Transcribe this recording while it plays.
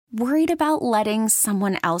Worried about letting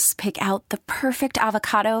someone else pick out the perfect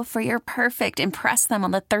avocado for your perfect impress them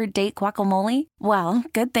on the third date guacamole? Well,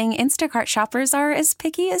 good thing Instacart shoppers are as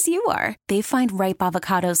picky as you are. They find ripe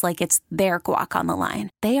avocados like it's their guac on the line.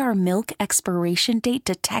 They are milk expiration date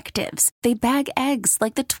detectives. They bag eggs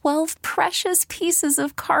like the 12 precious pieces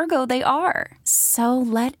of cargo they are. So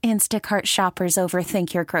let Instacart shoppers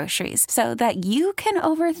overthink your groceries so that you can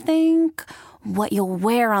overthink what you'll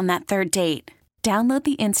wear on that third date. Download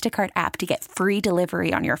the Instacart app to get free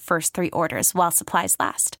delivery on your first 3 orders while supplies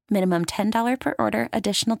last. Minimum $10 per order.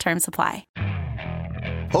 Additional terms apply.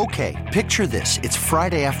 Okay, picture this. It's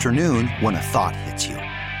Friday afternoon when a thought hits you.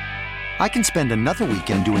 I can spend another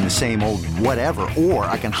weekend doing the same old whatever, or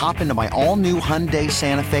I can hop into my all-new Hyundai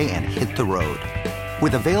Santa Fe and hit the road.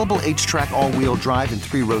 With available H-Track all-wheel drive and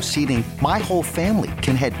 3-row seating, my whole family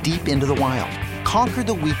can head deep into the wild. Conquer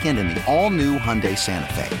the weekend in the all-new Hyundai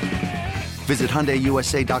Santa Fe. Visit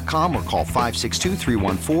HyundaiUSA.com or call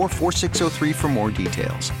 562-314-4603 for more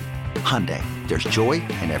details. Hyundai, there's joy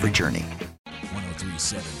in every journey.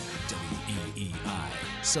 103.7 WEEI,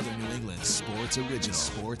 Southern New England Sports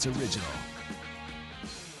Original.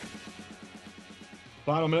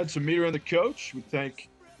 Final minutes of Meter and the Coach. We thank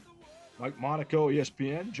Mike Monaco,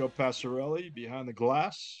 ESPN, Joe Passarelli, Behind the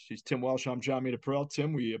Glass. He's Tim Welsh. I'm Jon Meterperal.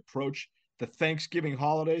 Tim, we approach the Thanksgiving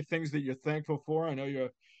holiday, things that you're thankful for. I know your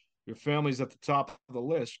family's at the top of the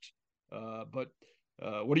list, but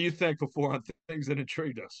what are you thankful for on things that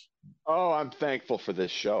intrigued us? Oh, I'm thankful for this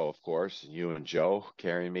show, of course. You and Joe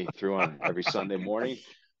carrying me through on every Sunday morning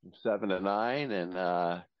from 7 to 9. And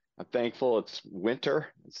I'm thankful it's winter.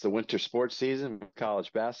 It's the winter sports season,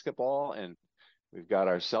 college basketball. And we've got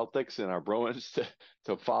our Celtics and our Bruins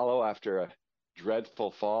to follow after a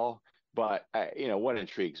dreadful fall. But, what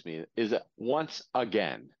intrigues me is that once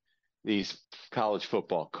again, these college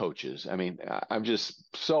football coaches. I mean, I'm just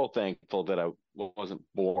so thankful that I wasn't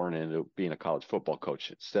born into being a college football coach.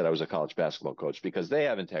 Instead, I was a college basketball coach because they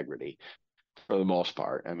have integrity for the most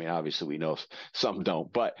part. I mean, obviously we know some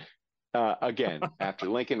don't, but again, after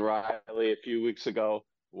Lincoln Riley a few weeks ago,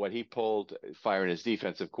 what he pulled, firing his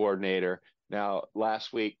defensive coordinator. Now,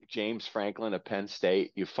 last week, James Franklin of Penn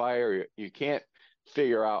State, you can't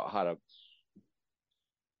figure out how to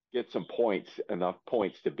get enough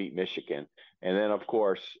points to beat Michigan. And then, of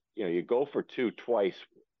course, you go for 2 twice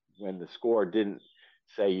when the score didn't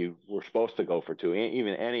say you were supposed to go for 2.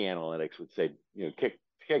 Even any analytics would say, kick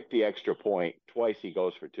the extra point. Twice he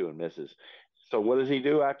goes for 2 and misses. So what does he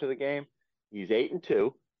do after the game? He's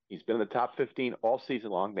 8-2. He's been in the top 15 all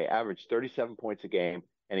season long. They average 37 points a game,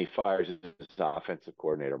 and he fires his offensive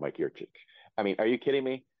coordinator, Mike Yurcich. I mean, are you kidding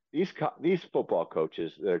me? These football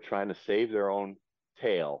coaches that are trying to save their own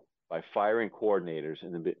tail by firing coordinators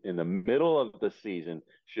in the middle of the season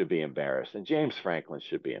should be embarrassed. And James Franklin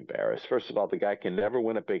should be embarrassed. First of all, the guy can never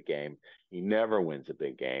win a big game. He never wins a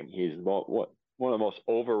big game. He's one of the most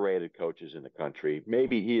overrated coaches in the country.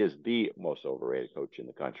 Maybe he is the most overrated coach in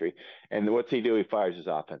the country. And what's he do? He fires his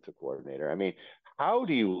offensive coordinator. I mean, how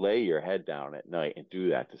do you lay your head down at night and do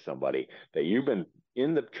that to somebody that you've been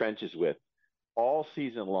in the trenches with all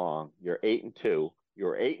season long? You're 8-2.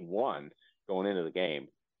 You're 8-1 going into the game,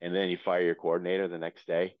 and then you fire your coordinator the next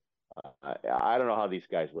day. I don't know how these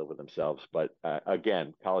guys live with themselves, but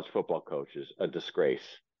again, college football coaches, a disgrace.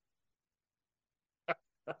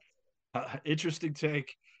 Interesting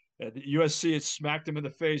take. USC had smacked them in the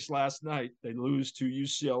face last night. They lose to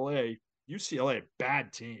UCLA. UCLA, a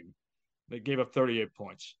bad team. They gave up 38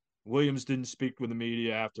 points. Williams didn't speak with the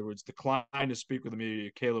media afterwards, declined to speak with the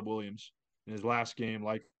media, Caleb Williams, in his last game,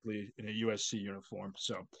 likely in a USC uniform.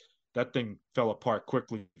 So that thing fell apart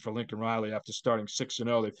quickly for Lincoln Riley after starting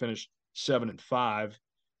 6-0. They finished 7-5.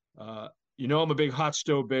 I'm a big hot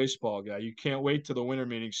stove baseball guy. You can't wait till the winter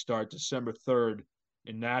meetings start December 3rd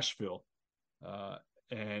in Nashville. And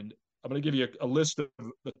I'm going to give you a list of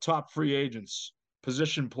the top free agents,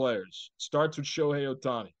 position players. Starts with Shohei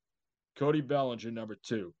Ohtani, Cody Bellinger, number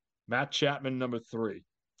 2, Matt Chapman, number 3,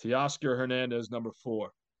 Teoscar Hernandez, number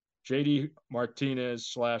 4, JD Martinez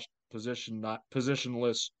 /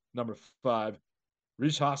 positionless, number 5,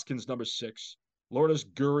 Rhys Hoskins, number 6, Lourdes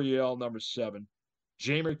Gurriel, number 7,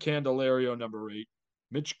 Jamer Candelario, number 8,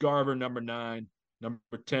 Mitch Garver, number 9, number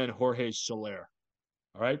 10, Jorge Soler.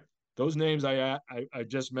 All right, those names I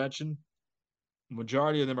just mentioned, the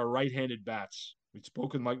majority of them are right-handed bats. We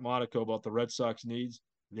spoke with Mike Monaco about the Red Sox needs.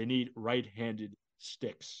 They need right-handed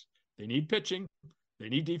sticks. They need pitching. They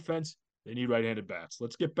need defense. They need right-handed bats.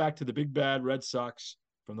 Let's get back to the big bad Red Sox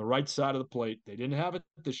from the right side of the plate. They didn't have it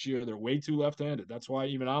this year. They're way too left-handed. That's why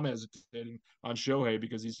even I'm hesitating on Shohei,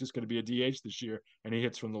 because he's just going to be a DH this year, and he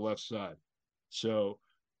hits from the left side. So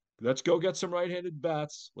let's go get some right-handed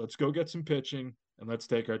bats. Let's go get some pitching, and let's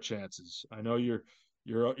take our chances. I know you're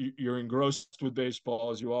engrossed with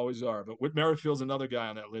baseball, as you always are, but Whit Merrifield's another guy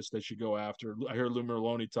on that list they should go after. I heard Lou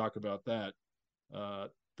Merlone talk about that.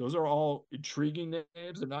 Those are all intriguing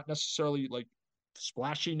names. They're not necessarily like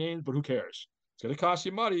splashy names, but who cares? It's going to cost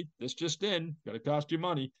you money. This just in, going to cost you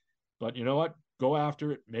money. But you know what? Go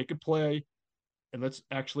after it, make a play, and let's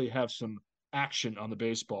actually have some action on the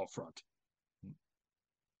baseball front.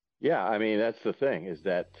 Yeah, I mean, that's the thing is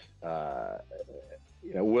that,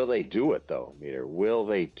 will they do it though, Meter? Will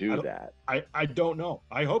they do that? I don't know.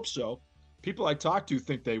 I hope so. People I talk to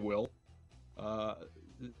think they will.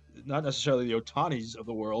 Not necessarily the Ohtanis of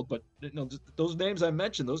the world, but those names I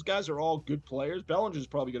mentioned, those guys are all good players. Bellinger's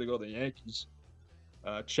probably going to go to the Yankees.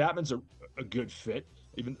 Chapman's a good fit,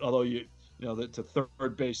 even although it's a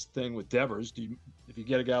third base thing with Devers. If you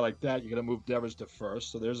get a guy like that, you got to move Devers to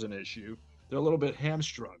first, so there's an issue. They're a little bit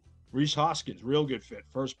hamstrung. Reese Hoskins, real good fit,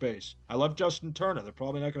 first base. I love Justin Turner. They're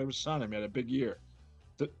probably not going to sign him. He had a big year.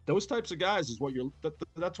 Those types of guys is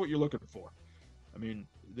that's what you're looking for. I mean,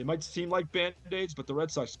 they might seem like Band-Aids, but the Red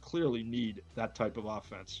Sox clearly need that type of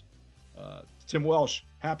offense. Tim Welsh,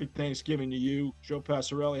 happy Thanksgiving to you. Joe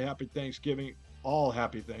Passarelli, happy Thanksgiving. All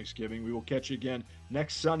happy Thanksgiving. We will catch you again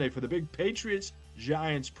next Sunday for the big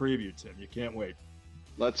Patriots-Giants preview, Tim. You can't wait.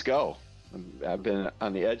 Let's go. I've been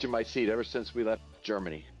on the edge of my seat ever since we left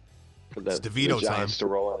Germany. For the DeVito Giants to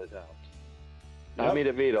roll it out. Tommy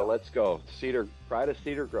DeVito, let's go. Pride of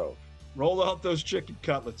Cedar Grove. Roll out those chicken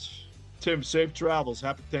cutlets. Tim, safe travels.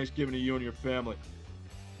 Happy Thanksgiving to you and your family.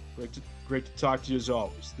 Great to talk to you as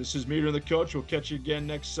always. This is Meter and the Coach. We'll catch you again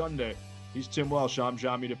next Sunday. He's Tim Welsh. I'm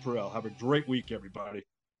Jon Meterperal. Have a great week, everybody.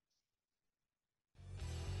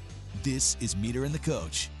 This is Meter and the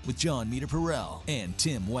Coach with Jon Meterperal and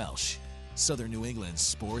Tim Welsh. Southern New England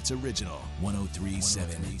Sports Original,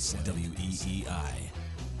 103.7 WEEI.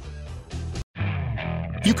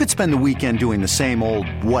 You could spend the weekend doing the same old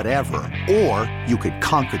whatever, or you could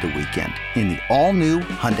conquer the weekend in the all-new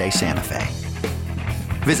Hyundai Santa Fe.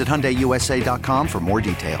 Visit HyundaiUSA.com for more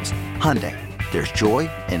details. Hyundai, there's joy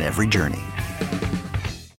in every journey.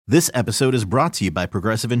 This episode is brought to you by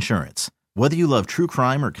Progressive Insurance. Whether you love true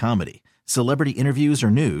crime or comedy, celebrity interviews or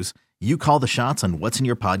news, you call the shots on what's in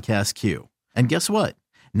your podcast queue. And guess what?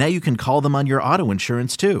 Now you can call them on your auto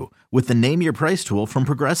insurance too with the Name Your Price tool from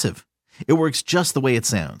Progressive. It works just the way it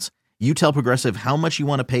sounds. You tell Progressive how much you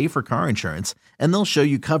want to pay for car insurance, and they'll show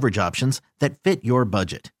you coverage options that fit your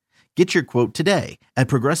budget. Get your quote today at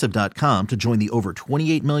Progressive.com to join the over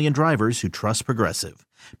 28 million drivers who trust Progressive.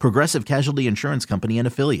 Progressive Casualty Insurance Company and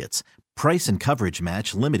Affiliates. Price and coverage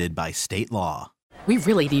match limited by state law. We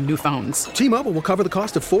really need new phones. T-Mobile will cover the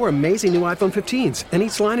cost of 4 amazing new iPhone 15s, and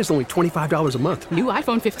each line is only $25 a month. New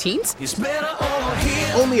iPhone 15s? It's better over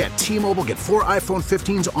here. Only at T-Mobile, get 4 iPhone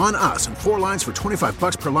 15s on us and 4 lines for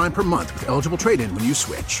 $25 per line per month with eligible trade-in when you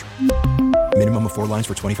switch. Minimum of 4 lines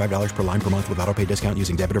for $25 per line per month with autopay discount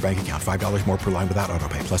using debit or bank account. $5 more per line without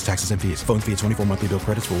autopay, plus taxes and fees. Phone fee at 24 monthly bill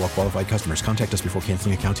credits for well-qualified customers. Contact us before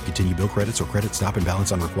canceling account to continue bill credits or credit stop and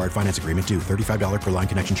balance on required finance agreement due. $35 per line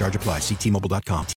connection charge applies. See T-Mobile.com.